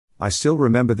I still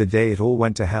remember the day it all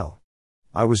went to hell.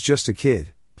 I was just a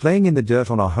kid, playing in the dirt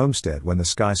on our homestead when the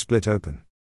sky split open.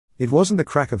 It wasn't the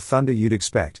crack of thunder you'd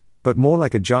expect, but more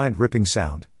like a giant ripping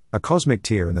sound, a cosmic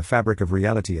tear in the fabric of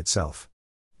reality itself.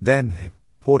 Then, it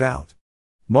poured out.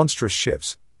 Monstrous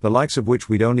ships, the likes of which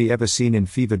we'd only ever seen in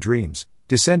fever dreams,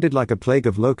 descended like a plague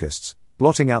of locusts,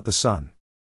 blotting out the sun.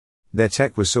 Their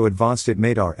tech was so advanced it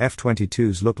made our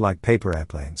F-22s look like paper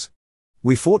airplanes.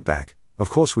 We fought back, of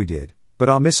course we did, but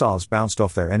our missiles bounced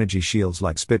off their energy shields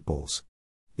like spitballs.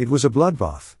 It was a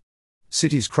bloodbath.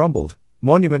 Cities crumbled,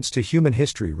 monuments to human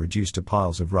history reduced to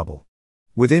piles of rubble.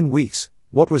 Within weeks,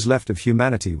 what was left of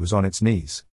humanity was on its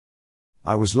knees.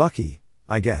 I was lucky,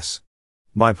 I guess.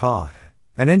 My pa,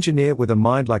 an engineer with a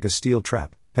mind like a steel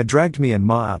trap, had dragged me and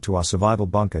Ma out to our survival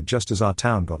bunker just as our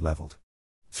town got leveled.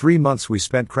 3 months we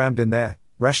spent crammed in there,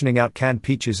 rationing out canned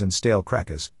peaches and stale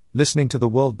crackers, listening to the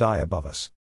world die above us.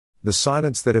 The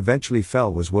silence that eventually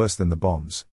fell was worse than the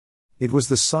bombs. It was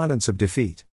the silence of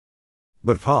defeat.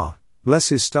 But Pa, bless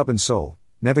his stubborn soul,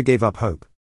 never gave up hope.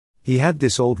 He had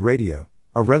this old radio,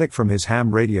 a relic from his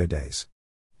ham radio days.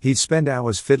 He'd spend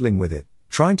hours fiddling with it,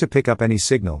 trying to pick up any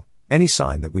signal, any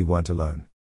sign that we weren't alone.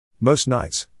 Most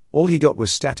nights, all he got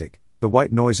was static, the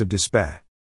white noise of despair.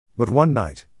 But one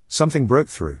night, something broke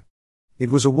through. It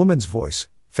was a woman's voice,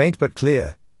 faint but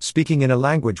clear, speaking in a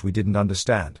language we didn't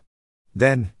understand.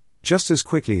 Then, just as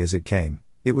quickly as it came,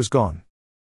 it was gone.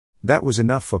 That was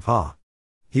enough for Pa.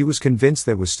 He was convinced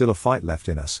there was still a fight left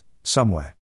in us,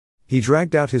 somewhere. He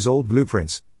dragged out his old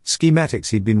blueprints, schematics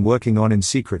he'd been working on in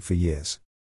secret for years.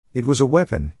 It was a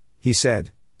weapon, he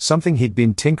said, something he'd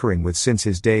been tinkering with since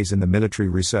his days in the military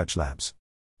research labs.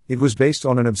 It was based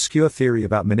on an obscure theory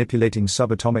about manipulating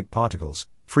subatomic particles,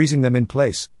 freezing them in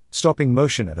place, stopping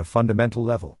motion at a fundamental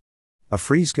level. A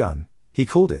freeze gun, he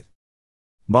called it.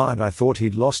 Ma and I thought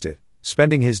he'd lost it,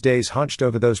 spending his days hunched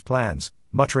over those plans,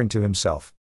 muttering to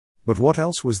himself. But what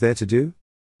else was there to do?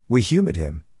 We humored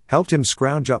him, helped him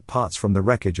scrounge up parts from the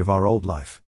wreckage of our old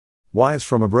life. Wires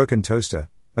from a broken toaster,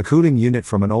 a cooling unit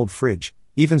from an old fridge,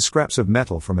 even scraps of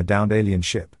metal from a downed alien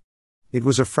ship. It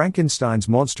was a Frankenstein's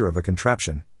monster of a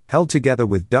contraption, held together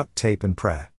with duct tape and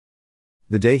prayer.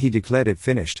 The day he declared it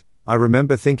finished, I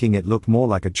remember thinking it looked more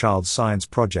like a child's science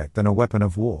project than a weapon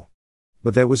of war.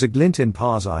 But there was a glint in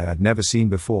Pa's eye I'd never seen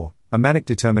before, a manic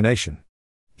determination.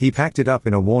 He packed it up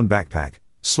in a worn backpack,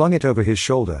 slung it over his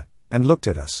shoulder, and looked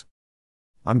at us.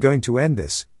 "I'm going to end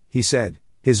this," he said,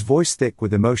 his voice thick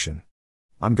with emotion.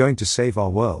 "I'm going to save our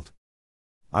world."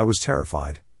 I was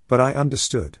terrified, but I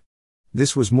understood.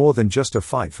 This was more than just a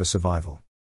fight for survival.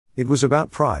 It was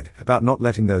about pride, about not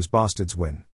letting those bastards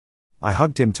win. I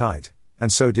hugged him tight,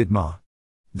 and so did Ma.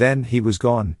 Then he was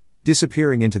gone,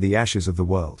 disappearing into the ashes of the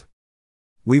world.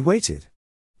 We waited.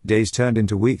 Days turned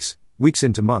into weeks, weeks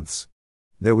into months.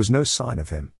 There was no sign of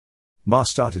him. Ma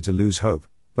started to lose hope,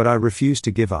 but I refused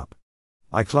to give up.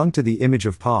 I clung to the image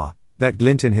of Pa, that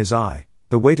glint in his eye,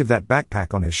 the weight of that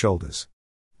backpack on his shoulders.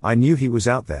 I knew he was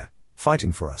out there,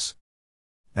 fighting for us.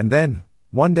 And then,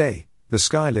 one day, the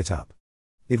sky lit up.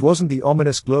 It wasn't the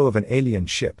ominous glow of an alien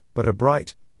ship, but a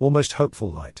bright, almost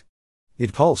hopeful light.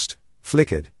 It pulsed,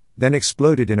 flickered, then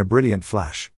exploded in a brilliant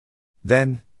flash.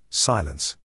 Then,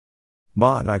 silence.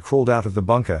 Ma and I crawled out of the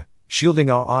bunker, shielding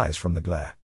our eyes from the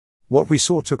glare. What we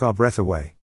saw took our breath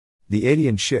away. The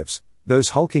alien ships,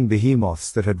 those hulking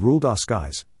behemoths that had ruled our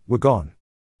skies, were gone.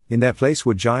 In their place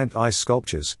were giant ice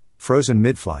sculptures, frozen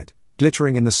mid-flight,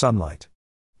 glittering in the sunlight.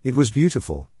 It was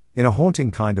beautiful, in a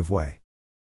haunting kind of way.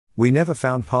 We never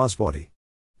found Pa's body.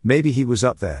 Maybe he was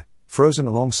up there, frozen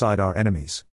alongside our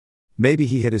enemies. Maybe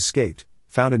he had escaped,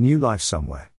 found a new life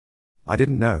somewhere. I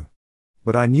didn't know.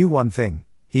 But I knew one thing,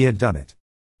 he had done it.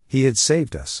 He had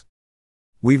saved us.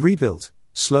 We rebuilt,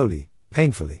 slowly,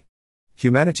 painfully.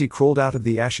 Humanity crawled out of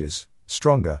the ashes,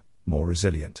 stronger, more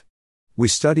resilient. We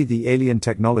studied the alien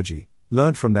technology,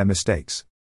 learned from their mistakes.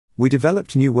 We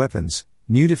developed new weapons,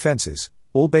 new defenses,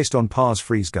 all based on Pa's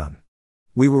freeze gun.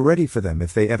 We were ready for them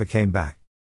if they ever came back.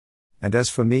 And as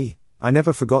for me, I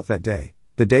never forgot that day,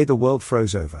 the day the world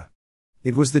froze over.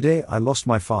 It was the day I lost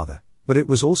my father, but it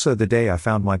was also the day I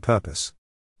found my purpose.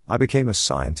 I became a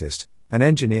scientist, an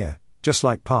engineer, just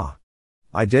like Pa.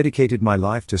 I dedicated my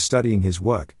life to studying his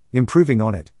work, improving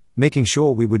on it, making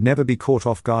sure we would never be caught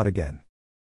off guard again.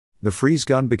 The freeze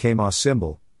gun became our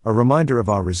symbol, a reminder of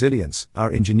our resilience,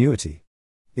 our ingenuity.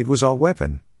 It was our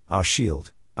weapon, our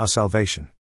shield, our salvation.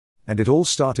 And it all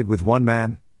started with one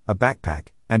man, a backpack,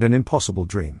 and an impossible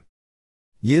dream.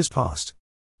 Years passed.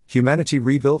 Humanity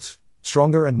rebuilt,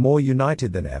 stronger and more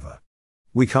united than ever.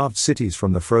 We carved cities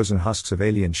from the frozen husks of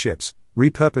alien ships,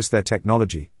 repurposed their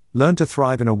technology, learned to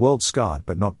thrive in a world scarred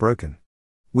but not broken.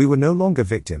 We were no longer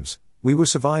victims, we were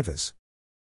survivors.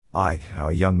 I, now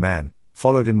a young man,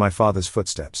 followed in my father's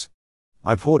footsteps.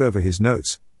 I pored over his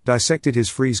notes, dissected his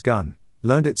freeze gun,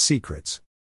 learned its secrets.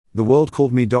 The world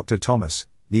called me Dr. Thomas,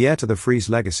 the heir to the freeze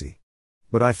legacy.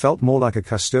 But I felt more like a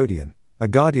custodian, a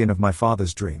guardian of my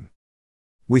father's dream.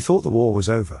 We thought the war was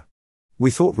over.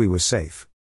 We thought we were safe.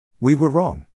 We were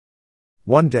wrong.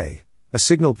 One day, a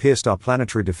signal pierced our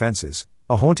planetary defenses,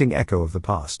 a haunting echo of the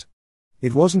past.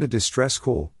 It wasn't a distress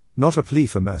call, not a plea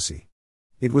for mercy.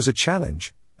 It was a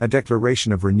challenge, a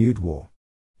declaration of renewed war.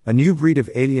 A new breed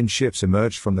of alien ships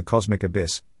emerged from the cosmic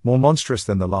abyss, more monstrous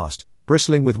than the last,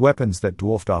 bristling with weapons that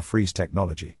dwarfed our freeze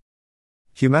technology.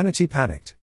 Humanity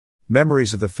panicked.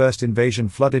 Memories of the first invasion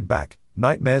flooded back,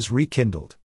 nightmares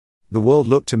rekindled. The world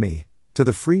looked to me, to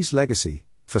the freeze legacy,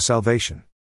 for salvation.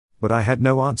 But I had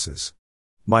no answers.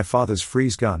 My father's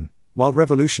freeze gun, while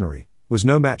revolutionary, was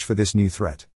no match for this new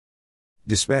threat.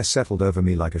 Despair settled over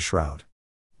me like a shroud.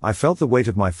 I felt the weight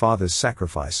of my father's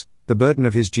sacrifice, the burden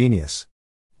of his genius.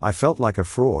 I felt like a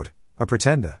fraud, a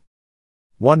pretender.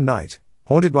 One night,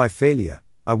 haunted by failure,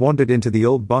 I wandered into the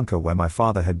old bunker where my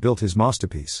father had built his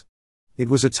masterpiece. It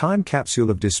was a time capsule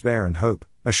of despair and hope,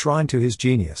 a shrine to his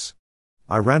genius.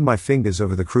 I ran my fingers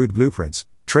over the crude blueprints,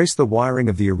 traced the wiring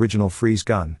of the original freeze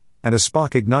gun, and a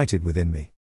spark ignited within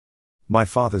me. My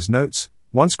father's notes,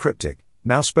 once cryptic,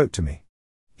 now spoke to me.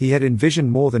 He had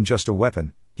envisioned more than just a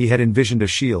weapon, he had envisioned a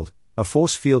shield, a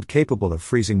force field capable of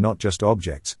freezing not just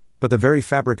objects, but the very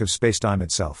fabric of spacetime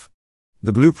itself.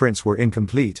 The blueprints were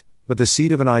incomplete, but the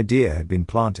seed of an idea had been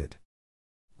planted.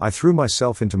 I threw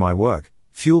myself into my work,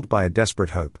 fueled by a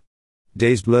desperate hope.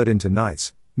 Days blurred into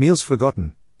nights, meals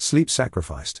forgotten, sleep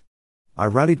sacrificed. I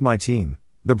rallied my team,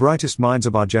 the brightest minds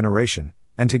of our generation,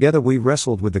 and together we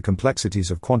wrestled with the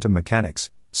complexities of quantum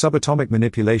mechanics, subatomic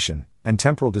manipulation, and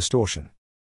temporal distortion.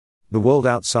 The world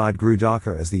outside grew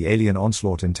darker as the alien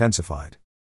onslaught intensified.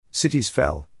 Cities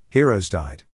fell, heroes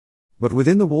died. But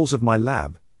within the walls of my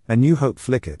lab, a new hope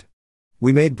flickered.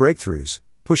 We made breakthroughs,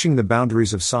 pushing the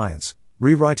boundaries of science,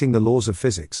 rewriting the laws of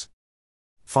physics.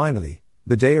 Finally,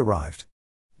 the day arrived.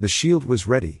 The shield was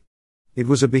ready. It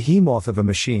was a behemoth of a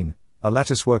machine, a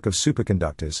latticework of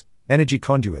superconductors, energy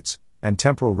conduits, and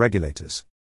temporal regulators.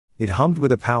 It hummed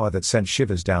with a power that sent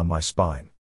shivers down my spine.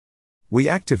 We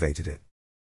activated it.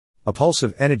 A pulse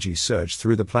of energy surged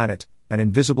through the planet, an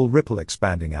invisible ripple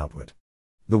expanding outward.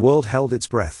 The world held its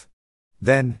breath.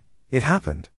 Then, it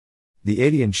happened. The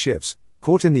alien ships,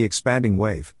 caught in the expanding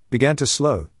wave, began to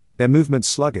slow, their movements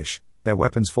sluggish, their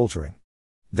weapons faltering.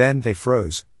 Then they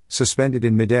froze, suspended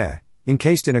in midair,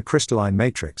 encased in a crystalline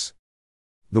matrix.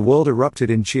 The world erupted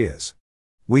in cheers.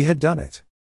 We had done it.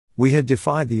 We had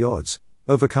defied the odds,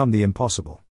 overcome the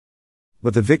impossible.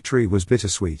 But the victory was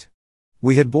bittersweet.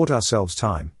 We had bought ourselves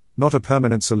time, not a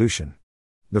permanent solution.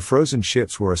 The frozen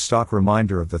ships were a stark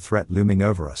reminder of the threat looming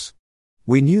over us.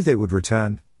 We knew they would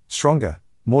return, stronger,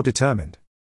 more determined.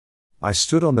 I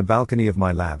stood on the balcony of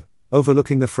my lab,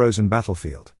 overlooking the frozen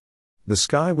battlefield. The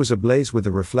sky was ablaze with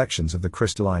the reflections of the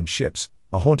crystalline ships,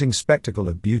 a haunting spectacle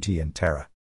of beauty and terror.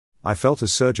 I felt a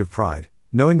surge of pride,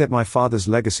 knowing that my father's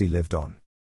legacy lived on.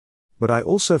 But I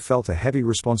also felt a heavy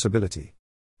responsibility.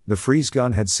 The freeze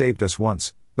gun had saved us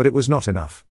once, but it was not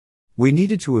enough. We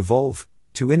needed to evolve,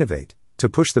 to innovate, to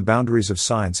push the boundaries of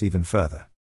science even further.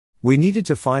 We needed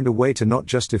to find a way to not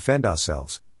just defend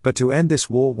ourselves, but to end this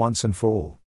war once and for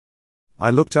all. I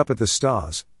looked up at the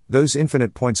stars, those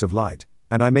infinite points of light,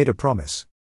 and I made a promise.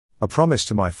 A promise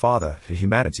to my father, to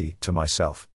humanity, to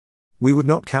myself. We would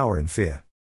not cower in fear.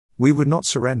 We would not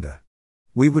surrender.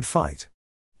 We would fight.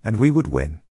 And we would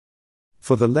win.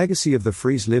 For the legacy of the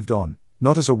freeze lived on,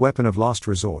 not as a weapon of last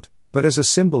resort, but as a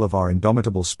symbol of our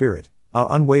indomitable spirit, our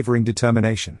unwavering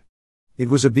determination. It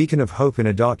was a beacon of hope in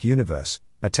a dark universe,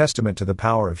 a testament to the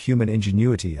power of human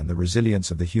ingenuity and the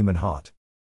resilience of the human heart.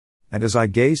 And as I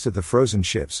gazed at the frozen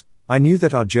ships, I knew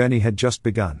that our journey had just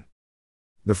begun.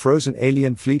 The frozen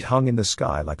alien fleet hung in the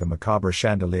sky like a macabre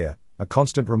chandelier, a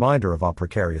constant reminder of our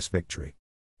precarious victory.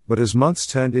 But as months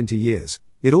turned into years,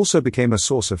 it also became a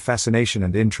source of fascination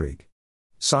and intrigue.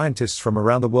 Scientists from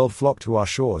around the world flocked to our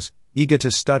shores, eager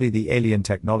to study the alien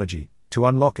technology, to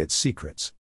unlock its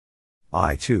secrets.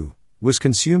 I, too, was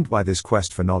consumed by this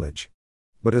quest for knowledge.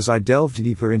 But as I delved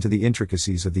deeper into the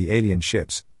intricacies of the alien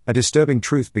ships, a disturbing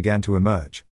truth began to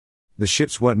emerge. The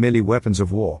ships weren't merely weapons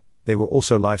of war, they were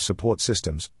also life support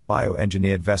systems,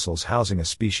 bioengineered vessels housing a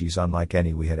species unlike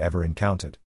any we had ever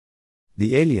encountered.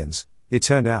 The aliens, it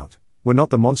turned out, were not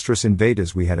the monstrous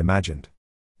invaders we had imagined.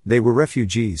 They were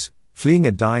refugees, fleeing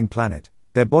a dying planet,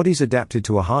 their bodies adapted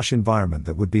to a harsh environment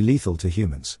that would be lethal to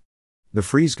humans. The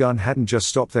freeze gun hadn't just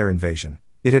stopped their invasion,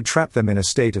 It had trapped them in a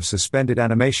state of suspended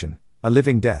animation, a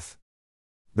living death.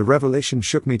 The revelation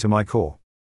shook me to my core.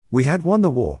 We had won the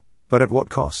war, but at what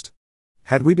cost?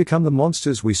 Had we become the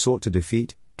monsters we sought to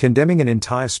defeat, condemning an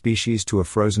entire species to a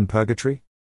frozen purgatory?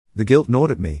 The guilt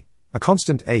gnawed at me, a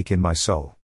constant ache in my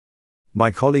soul.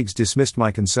 My colleagues dismissed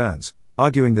my concerns,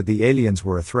 arguing that the aliens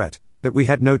were a threat, that we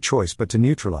had no choice but to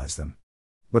neutralize them.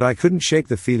 But I couldn't shake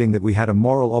the feeling that we had a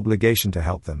moral obligation to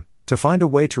help them, to find a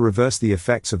way to reverse the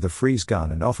effects of the freeze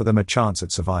gun and offer them a chance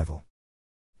at survival.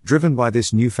 Driven by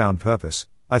this newfound purpose,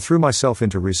 I threw myself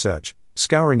into research,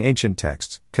 scouring ancient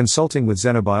texts, consulting with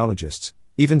xenobiologists,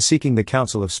 even seeking the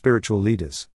counsel of spiritual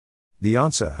leaders. The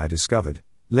answer, I discovered,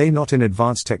 lay not in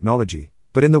advanced technology,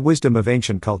 but in the wisdom of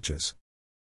ancient cultures.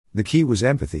 The key was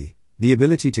empathy, the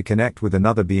ability to connect with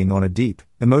another being on a deep,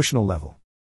 emotional level.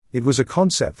 It was a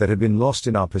concept that had been lost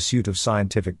in our pursuit of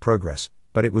scientific progress,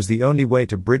 but it was the only way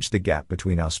to bridge the gap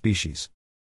between our species.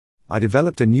 I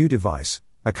developed a new device,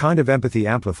 a kind of empathy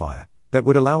amplifier, that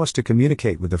would allow us to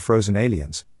communicate with the frozen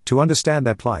aliens, to understand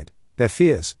their plight, their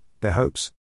fears, their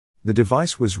hopes. The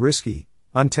device was risky,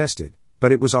 untested,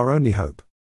 but it was our only hope.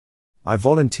 I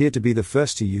volunteered to be the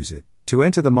first to use it, to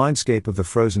enter the mindscape of the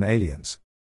frozen aliens.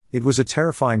 It was a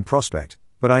terrifying prospect,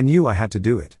 but I knew I had to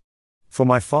do it. For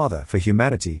my father, for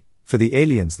humanity, for the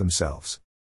aliens themselves.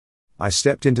 I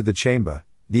stepped into the chamber,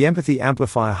 the empathy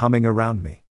amplifier humming around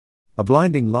me. A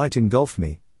blinding light engulfed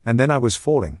me, and then I was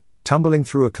falling, tumbling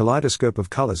through a kaleidoscope of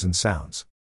colors and sounds.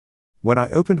 When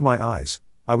I opened my eyes,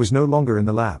 I was no longer in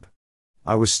the lab.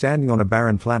 I was standing on a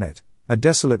barren planet, a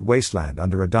desolate wasteland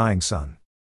under a dying sun.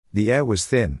 The air was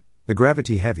thin, the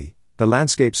gravity heavy, the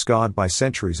landscape scarred by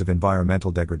centuries of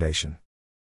environmental degradation.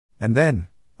 And then,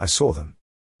 I saw them.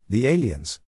 The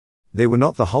aliens. They were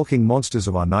not the hulking monsters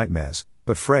of our nightmares,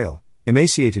 but frail,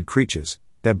 emaciated creatures,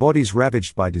 their bodies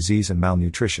ravaged by disease and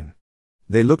malnutrition.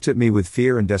 They looked at me with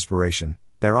fear and desperation,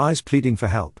 their eyes pleading for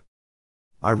help.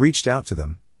 I reached out to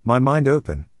them, my mind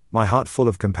open, my heart full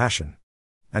of compassion.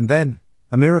 And then,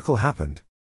 a miracle happened.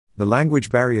 The language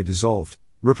barrier dissolved,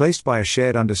 replaced by a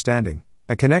shared understanding,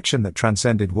 a connection that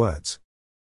transcended words.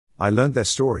 I learned their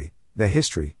story, their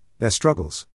history, their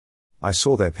struggles. I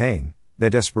saw their pain, their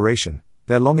desperation,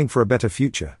 their longing for a better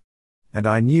future. And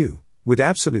I knew, with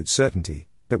absolute certainty,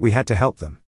 that we had to help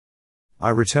them. I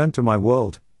returned to my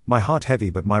world, my heart heavy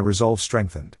but my resolve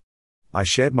strengthened. I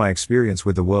shared my experience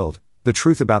with the world, the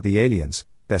truth about the aliens,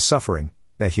 their suffering,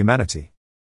 their humanity.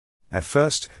 At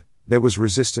first, there was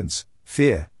resistance,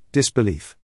 fear,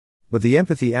 disbelief. But the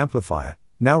empathy amplifier,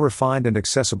 now refined and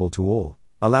accessible to all,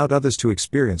 allowed others to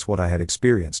experience what I had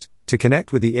experienced, to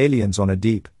connect with the aliens on a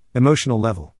deep, emotional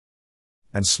level.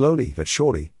 And slowly but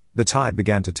surely, the tide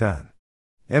began to turn.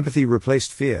 Empathy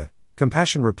replaced fear,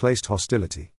 compassion replaced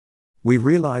hostility. We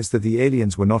realized that the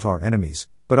aliens were not our enemies,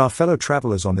 but our fellow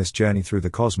travelers on this journey through the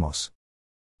cosmos.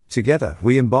 Together,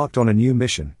 we embarked on a new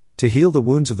mission, to heal the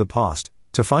wounds of the past,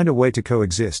 to find a way to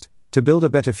coexist, to build a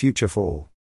better future for all.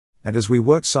 And as we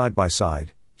worked side by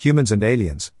side, humans and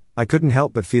aliens, I couldn't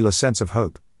help but feel a sense of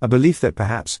hope, a belief that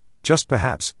perhaps, just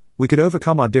perhaps, we could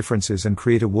overcome our differences and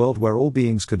create a world where all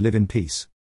beings could live in peace.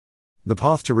 The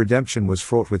path to redemption was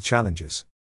fraught with challenges.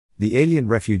 The alien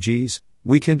refugees,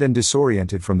 weakened and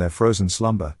disoriented from their frozen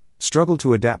slumber, struggled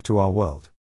to adapt to our world.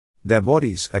 Their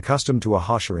bodies, accustomed to a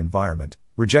harsher environment,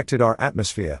 rejected our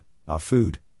atmosphere, our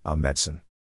food, our medicine.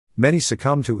 Many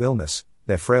succumbed to illness,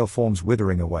 their frail forms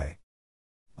withering away.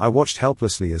 I watched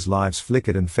helplessly as lives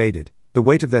flickered and faded, the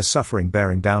weight of their suffering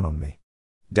bearing down on me.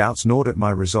 Doubts gnawed at my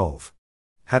resolve.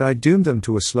 Had I doomed them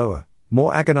to a slower,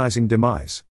 more agonizing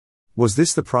demise? Was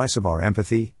this the price of our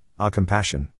empathy, our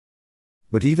compassion?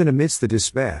 But even amidst the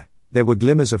despair, there were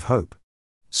glimmers of hope.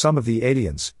 Some of the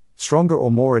aliens, stronger or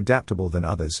more adaptable than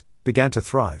others, began to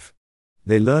thrive.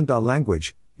 They learned our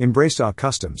language, embraced our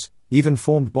customs, even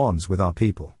formed bonds with our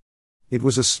people. It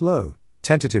was a slow,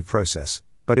 tentative process,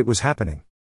 but it was happening.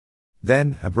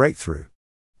 Then, a breakthrough.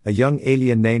 A young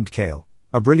alien named Kale,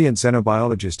 a brilliant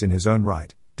xenobiologist in his own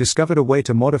right, discovered a way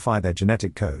to modify their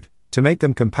genetic code, to make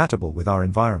them compatible with our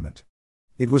environment.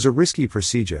 It was a risky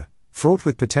procedure, fraught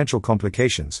with potential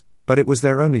complications, but it was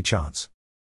their only chance.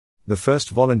 The first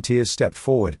volunteers stepped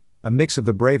forward, a mix of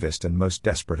the bravest and most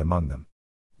desperate among them.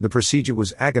 The procedure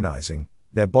was agonizing,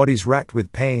 their bodies racked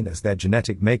with pain as their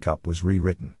genetic makeup was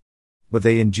rewritten. But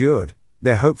they endured,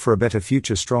 their hope for a better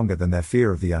future stronger than their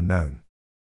fear of the unknown.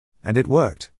 And it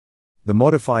worked. The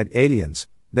modified aliens,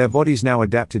 their bodies now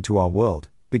adapted to our world,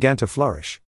 began to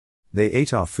flourish. They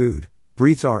ate our food,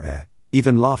 breathed our air,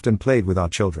 even laughed and played with our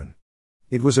children.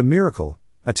 It was a miracle,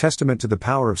 a testament to the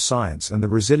power of science and the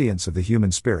resilience of the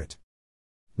human spirit.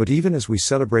 But even as we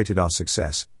celebrated our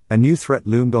success, a new threat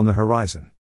loomed on the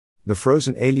horizon. The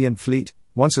frozen alien fleet,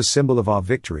 once a symbol of our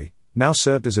victory, now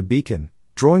served as a beacon,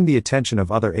 drawing the attention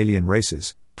of other alien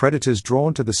races, predators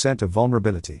drawn to the scent of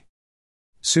vulnerability.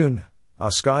 Soon,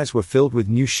 our skies were filled with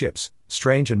new ships,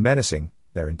 strange and menacing,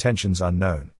 their intentions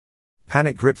unknown.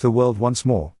 Panic gripped the world once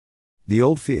more. The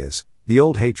old fears, the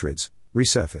old hatreds,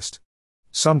 resurfaced.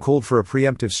 Some called for a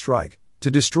preemptive strike, to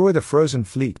destroy the frozen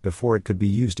fleet before it could be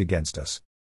used against us.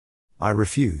 I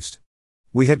refused.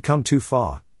 We had come too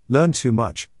far, learned too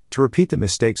much, to repeat the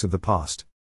mistakes of the past.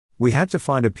 We had to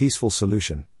find a peaceful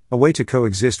solution, a way to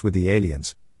coexist with the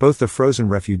aliens, both the frozen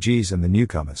refugees and the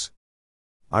newcomers.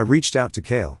 I reached out to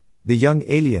Kale, the young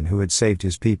alien who had saved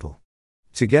his people.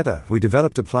 Together, we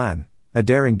developed a plan, a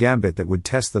daring gambit that would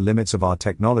test the limits of our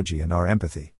technology and our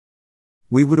empathy.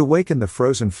 We would awaken the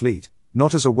frozen fleet,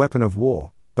 not as a weapon of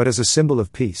war, but as a symbol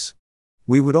of peace.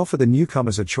 We would offer the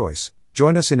newcomers a choice: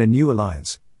 join us in a new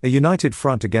alliance, a united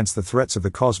front against the threats of the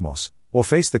cosmos, or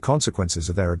face the consequences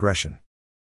of their aggression.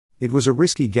 It was a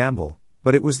risky gamble,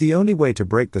 but it was the only way to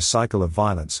break the cycle of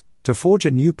violence, to forge a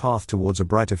new path towards a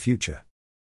brighter future.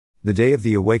 The day of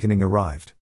the awakening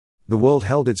arrived. The world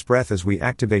held its breath as we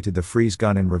activated the freeze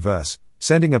gun in reverse,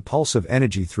 sending a pulse of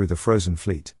energy through the frozen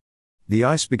fleet. The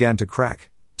ice began to crack,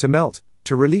 to melt,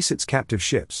 to release its captive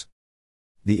ships.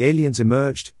 The aliens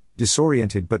emerged,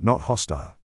 disoriented but not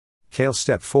hostile. Kale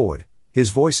stepped forward,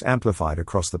 his voice amplified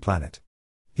across the planet.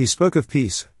 He spoke of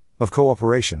peace, of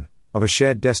cooperation, of a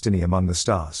shared destiny among the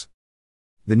stars.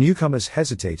 The newcomers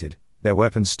hesitated, their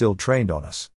weapons still trained on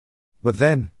us. But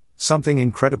then, something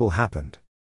incredible happened.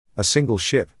 A single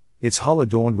ship, its hull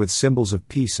adorned with symbols of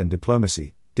peace and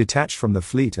diplomacy, detached from the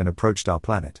fleet and approached our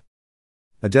planet.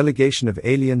 A delegation of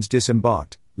aliens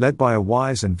disembarked, led by a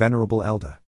wise and venerable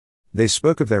elder. They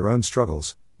spoke of their own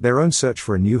struggles, their own search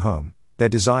for a new home, their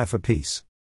desire for peace.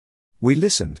 We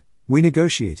listened, we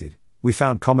negotiated, we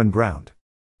found common ground.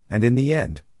 And in the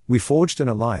end, we forged an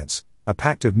alliance, a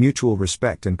pact of mutual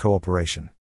respect and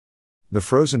cooperation. The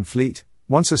frozen fleet,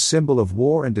 once a symbol of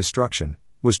war and destruction,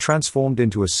 was transformed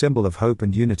into a symbol of hope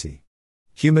and unity.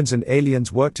 Humans and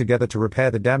aliens worked together to repair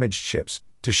the damaged ships,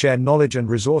 to share knowledge and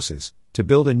resources, to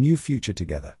build a new future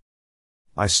together.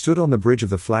 I stood on the bridge of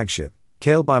the flagship,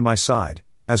 Kale by my side,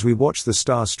 as we watched the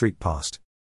stars streak past.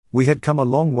 We had come a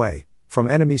long way, from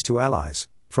enemies to allies,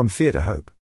 from fear to hope.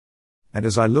 And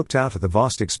as I looked out at the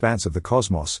vast expanse of the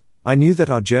cosmos, I knew that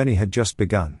our journey had just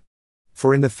begun.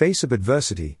 For in the face of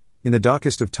adversity, in the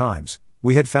darkest of times,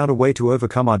 we had found a way to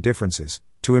overcome our differences,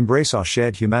 to embrace our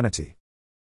shared humanity.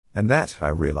 And that, I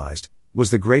realized,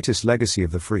 was the greatest legacy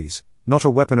of the freeze, not a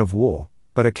weapon of war,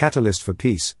 but a catalyst for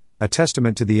peace, a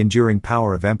testament to the enduring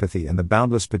power of empathy and the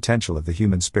boundless potential of the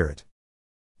human spirit.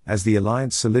 As the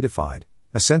alliance solidified,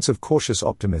 a sense of cautious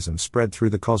optimism spread through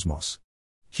the cosmos.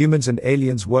 Humans and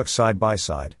aliens worked side by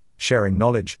side, sharing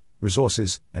knowledge,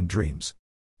 resources, and dreams.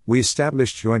 We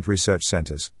established joint research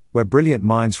centers, where brilliant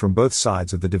minds from both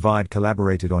sides of the divide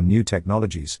collaborated on new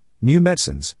technologies, new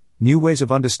medicines, new ways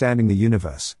of understanding the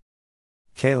universe.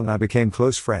 Kale and I became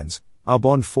close friends, our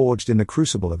bond forged in the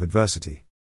crucible of adversity.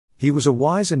 He was a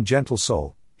wise and gentle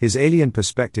soul, his alien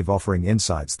perspective offering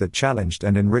insights that challenged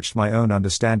and enriched my own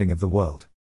understanding of the world.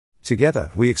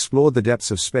 Together, we explored the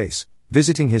depths of space,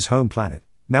 visiting his home planet,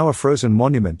 now a frozen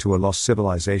monument to a lost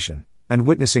civilization, and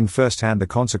witnessing firsthand the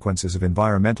consequences of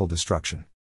environmental destruction.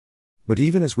 But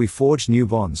even as we forged new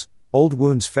bonds, old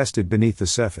wounds festered beneath the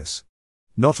surface.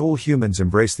 Not all humans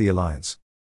embraced the alliance.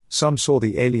 Some saw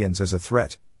the aliens as a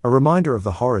threat, a reminder of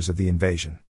the horrors of the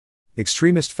invasion.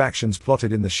 Extremist factions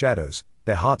plotted in the shadows,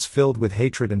 their hearts filled with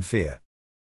hatred and fear.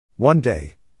 One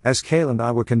day, as Kale and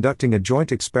I were conducting a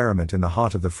joint experiment in the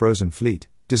heart of the frozen fleet,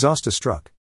 disaster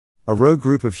struck. A rogue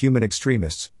group of human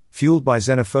extremists, fueled by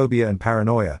xenophobia and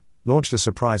paranoia, launched a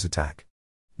surprise attack.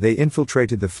 They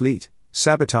infiltrated the fleet,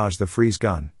 sabotaged the freeze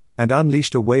gun, and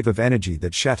unleashed a wave of energy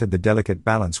that shattered the delicate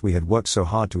balance we had worked so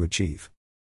hard to achieve.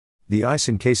 The ice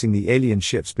encasing the alien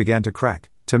ships began to crack,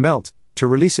 to melt, to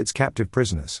release its captive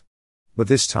prisoners. But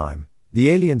this time, the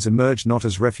aliens emerged not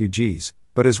as refugees,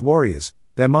 but as warriors,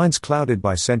 their minds clouded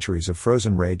by centuries of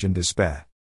frozen rage and despair.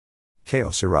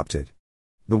 Chaos erupted.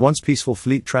 The once peaceful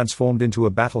fleet transformed into a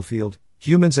battlefield,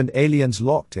 humans and aliens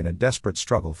locked in a desperate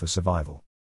struggle for survival.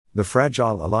 The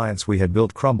fragile alliance we had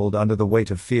built crumbled under the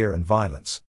weight of fear and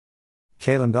violence.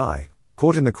 Kale and I,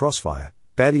 caught in the crossfire,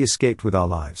 barely escaped with our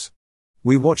lives.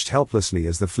 We watched helplessly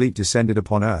as the fleet descended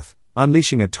upon Earth,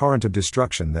 unleashing a torrent of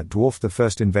destruction that dwarfed the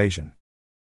first invasion.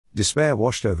 Despair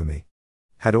washed over me.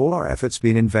 Had all our efforts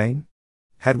been in vain?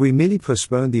 Had we merely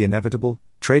postponed the inevitable,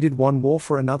 traded one war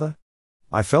for another?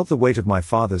 I felt the weight of my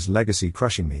father's legacy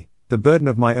crushing me, the burden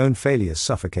of my own failures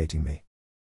suffocating me.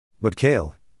 But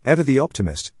Kale, ever the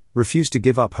optimist, refused to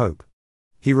give up hope.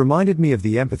 He reminded me of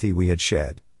the empathy we had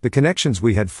shared, the connections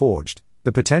we had forged,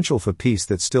 the potential for peace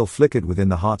that still flickered within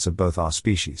the hearts of both our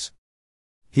species.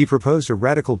 He proposed a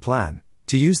radical plan,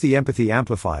 to use the empathy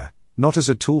amplifier, not as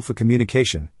a tool for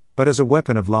communication, but as a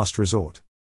weapon of last resort.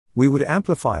 We would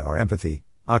amplify our empathy,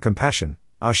 our compassion,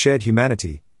 our shared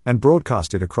humanity, and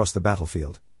broadcast it across the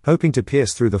battlefield, hoping to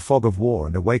pierce through the fog of war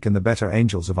and awaken the better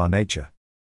angels of our nature.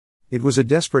 It was a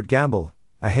desperate gamble,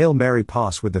 a Hail Mary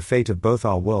pass with the fate of both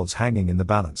our worlds hanging in the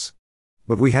balance.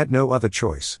 But we had no other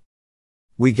choice.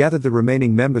 We gathered the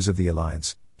remaining members of the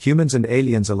Alliance, humans and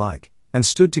aliens alike, and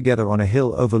stood together on a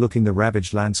hill overlooking the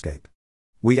ravaged landscape.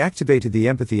 We activated the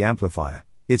empathy amplifier,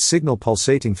 its signal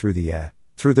pulsating through the air,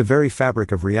 through the very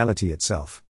fabric of reality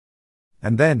itself.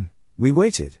 And then, we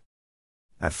waited.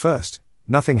 At first,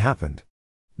 nothing happened.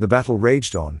 The battle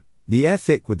raged on, the air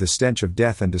thick with the stench of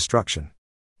death and destruction.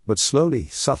 But slowly,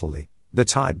 subtly, the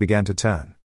tide began to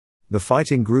turn. The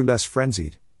fighting grew less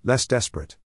frenzied, less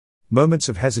desperate. Moments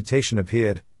of hesitation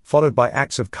appeared, followed by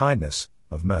acts of kindness,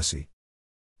 of mercy.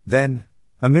 Then,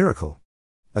 a miracle.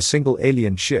 A single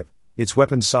alien ship, its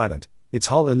weapons silent, its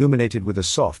hull illuminated with a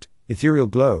soft, ethereal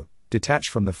glow, detached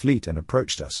from the fleet and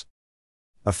approached us.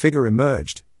 A figure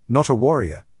emerged, not a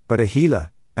warrior, but a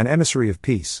healer, an emissary of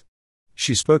peace.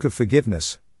 She spoke of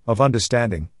forgiveness, of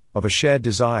understanding, of a shared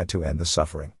desire to end the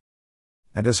suffering.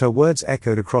 And as her words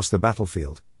echoed across the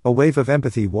battlefield, a wave of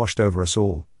empathy washed over us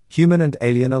all, human and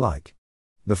alien alike.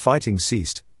 The fighting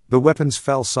ceased, the weapons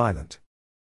fell silent.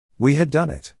 We had done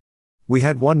it. We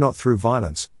had won not through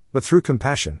violence, but through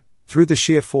compassion, through the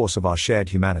sheer force of our shared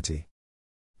humanity.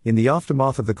 In the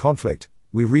aftermath of the conflict,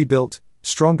 we rebuilt,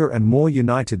 stronger and more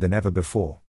united than ever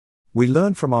before. We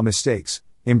learned from our mistakes,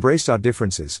 embraced our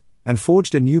differences, and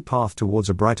forged a new path towards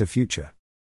a brighter future.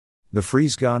 The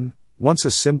freeze gun, once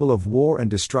a symbol of war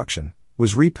and destruction,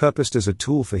 was repurposed as a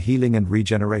tool for healing and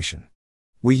regeneration.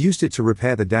 We used it to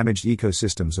repair the damaged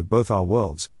ecosystems of both our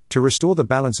worlds, to restore the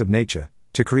balance of nature,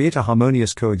 to create a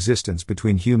harmonious coexistence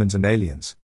between humans and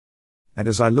aliens. And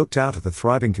as I looked out at the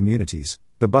thriving communities,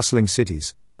 the bustling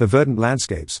cities, the verdant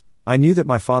landscapes, I knew that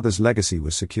my father's legacy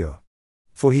was secure.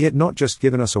 For he had not just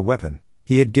given us a weapon,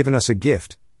 he had given us a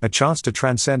gift, a chance to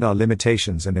transcend our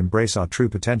limitations and embrace our true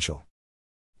potential.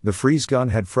 The freeze gun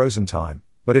had frozen time,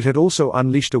 but it had also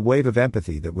unleashed a wave of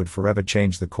empathy that would forever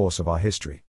change the course of our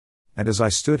history. And as I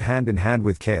stood hand in hand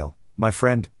with Kale, my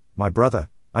friend, my brother,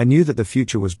 I knew that the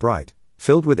future was bright,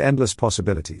 filled with endless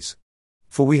possibilities.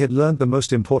 For we had learned the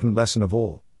most important lesson of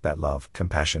all, that love,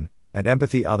 compassion, and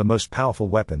empathy are the most powerful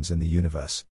weapons in the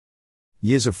universe.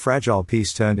 Years of fragile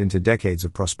peace turned into decades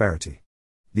of prosperity.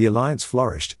 The Alliance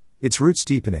flourished, its roots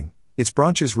deepening, its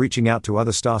branches reaching out to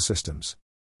other star systems.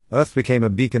 Earth became a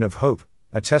beacon of hope,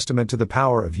 a testament to the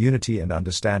power of unity and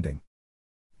understanding.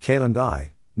 Kale and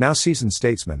I, now seasoned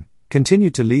statesmen,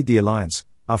 continued to lead the Alliance,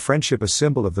 our friendship a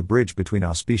symbol of the bridge between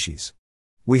our species.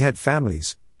 We had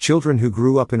families, children who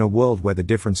grew up in a world where the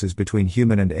differences between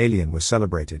human and alien were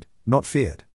celebrated, not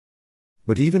feared.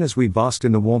 But even as we basked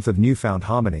in the warmth of newfound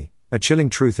harmony, a chilling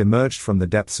truth emerged from the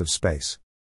depths of space.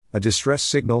 A distress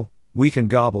signal, weak and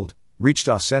garbled, reached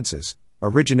our senses,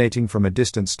 originating from a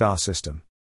distant star system.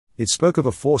 It spoke of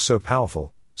a force so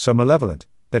powerful, so malevolent,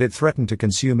 that it threatened to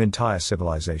consume entire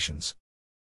civilizations.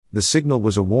 The signal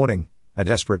was a warning, a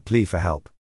desperate plea for help.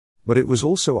 But it was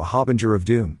also a harbinger of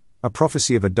doom, a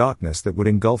prophecy of a darkness that would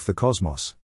engulf the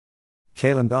cosmos.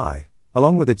 Kale and I,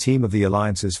 along with a team of the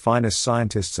Alliance's finest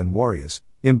scientists and warriors,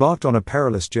 embarked on a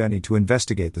perilous journey to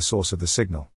investigate the source of the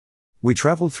signal. We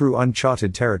traveled through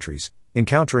uncharted territories,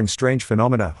 encountering strange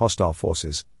phenomena, hostile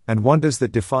forces, and wonders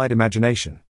that defied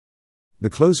imagination. The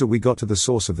closer we got to the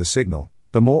source of the signal,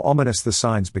 the more ominous the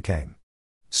signs became.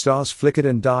 Stars flickered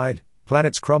and died,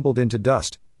 planets crumbled into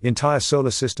dust, entire solar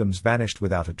systems vanished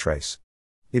without a trace.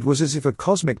 It was as if a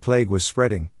cosmic plague was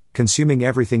spreading, consuming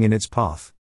everything in its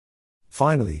path.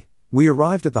 Finally, we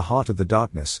arrived at the heart of the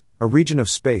darkness, a region of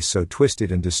space so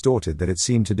twisted and distorted that it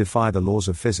seemed to defy the laws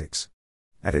of physics.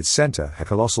 At its center, a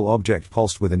colossal object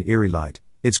pulsed with an eerie light,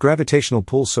 its gravitational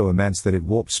pull so immense that it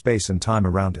warped space and time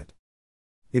around it.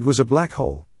 It was a black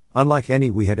hole, unlike any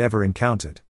we had ever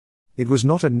encountered. It was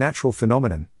not a natural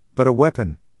phenomenon, but a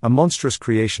weapon, a monstrous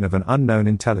creation of an unknown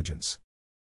intelligence.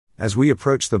 As we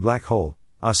approached the black hole,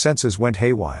 our senses went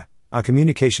haywire, our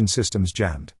communication systems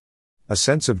jammed. A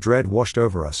sense of dread washed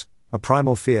over us, a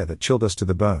primal fear that chilled us to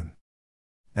the bone.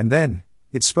 And then,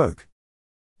 it spoke.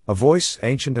 A voice,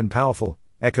 ancient and powerful,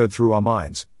 echoed through our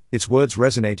minds, its words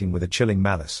resonating with a chilling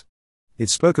malice. It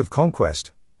spoke of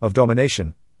conquest, of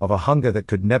domination, of a hunger that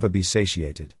could never be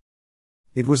satiated.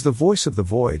 It was the voice of the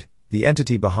void, the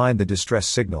entity behind the distress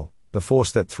signal, the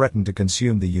force that threatened to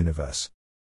consume the universe.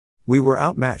 We were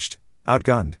outmatched,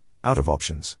 outgunned, out of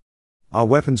options. Our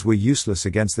weapons were useless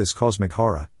against this cosmic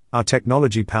horror, our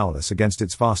technology powerless against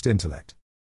its vast intellect.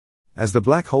 As the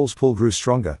black hole's pull grew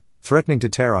stronger, threatening to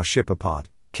tear our ship apart,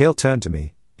 Cale turned to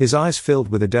me, his eyes filled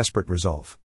with a desperate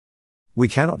resolve. "We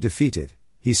cannot defeat it,"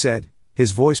 he said,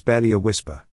 his voice barely a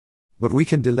whisper. "But we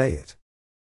can delay it."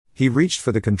 He reached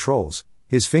for the controls,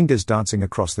 his fingers dancing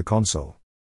across the console.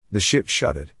 The ship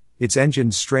shuddered, its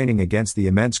engines straining against the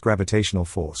immense gravitational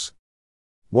force.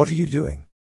 "What are you doing?"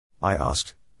 I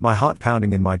asked, my heart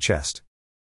pounding in my chest.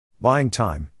 "Buying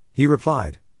time," he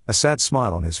replied, a sad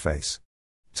smile on his face.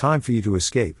 "Time for you to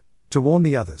escape, to warn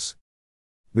the others."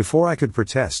 Before I could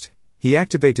protest, he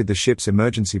activated the ship's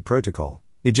emergency protocol,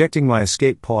 ejecting my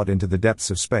escape pod into the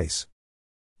depths of space.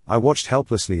 I watched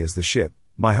helplessly as the ship,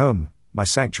 my home, my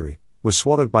sanctuary, was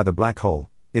swallowed by the black hole,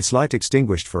 its light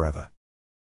extinguished forever.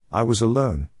 I was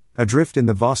alone, adrift in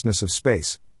the vastness of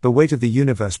space, the weight of the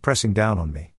universe pressing down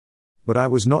on me. But I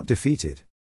was not defeated.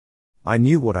 I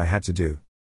knew what I had to do.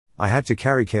 I had to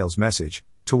carry Cale's message,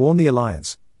 to warn the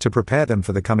Alliance, to prepare them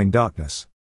for the coming darkness.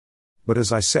 But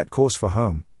as I set course for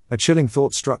home, a chilling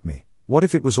thought struck me: what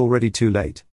if it was already too late?